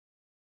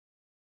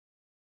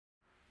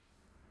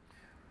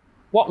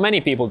What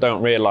many people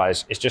don't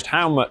realise is just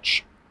how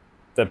much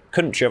the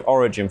country of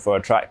origin for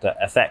a tractor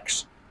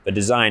affects the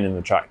design in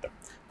the tractor.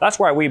 That's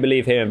why we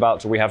believe here in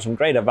Valtra we have some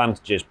great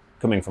advantages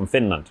coming from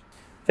Finland.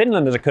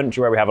 Finland is a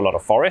country where we have a lot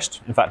of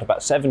forest. In fact,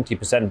 about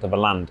 70% of the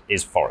land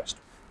is forest.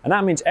 And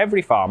that means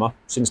every farmer,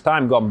 since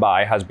time gone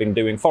by, has been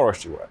doing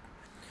forestry work.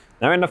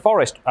 Now in the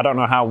forest, I don't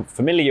know how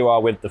familiar you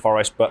are with the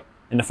forest, but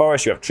in the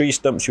forest you have tree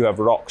stumps, you have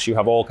rocks, you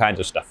have all kinds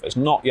of stuff. It's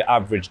not your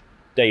average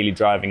daily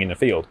driving in the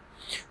field.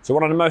 So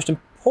one of the most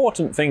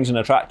important things in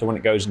a tractor when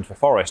it goes into the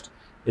forest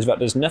is that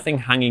there's nothing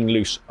hanging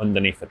loose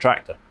underneath the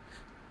tractor.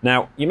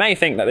 Now, you may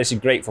think that this is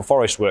great for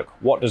forest work.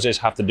 What does this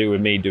have to do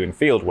with me doing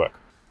field work?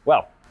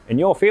 Well, in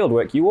your field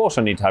work, you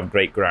also need to have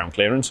great ground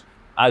clearance,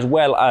 as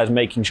well as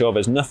making sure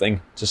there's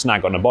nothing to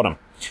snag on the bottom.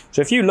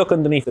 So if you look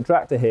underneath the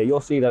tractor here,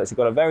 you'll see that it's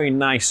got a very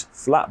nice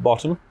flat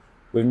bottom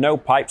with no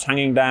pipes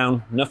hanging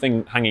down,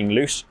 nothing hanging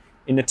loose.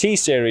 In the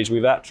T-Series,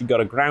 we've actually got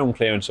a ground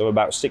clearance of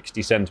about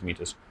 60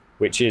 centimeters,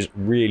 which is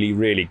really,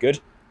 really good.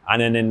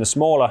 And then in the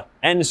smaller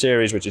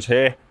N-Series, which is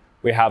here,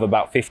 we have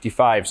about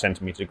 55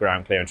 centimeter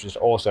ground clearance, which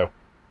also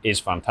is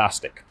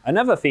fantastic.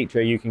 Another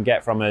feature you can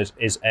get from us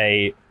is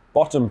a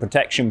bottom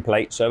protection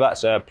plate. So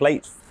that's a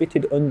plate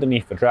fitted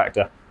underneath the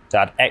tractor to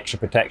add extra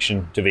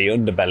protection to the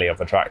underbelly of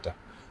the tractor.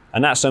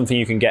 And that's something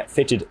you can get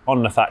fitted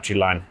on the factory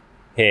line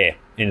here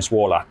in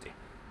Suolahti.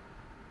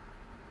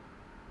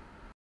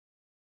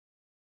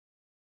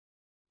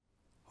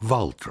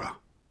 Valtra,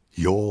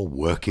 your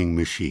working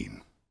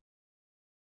machine.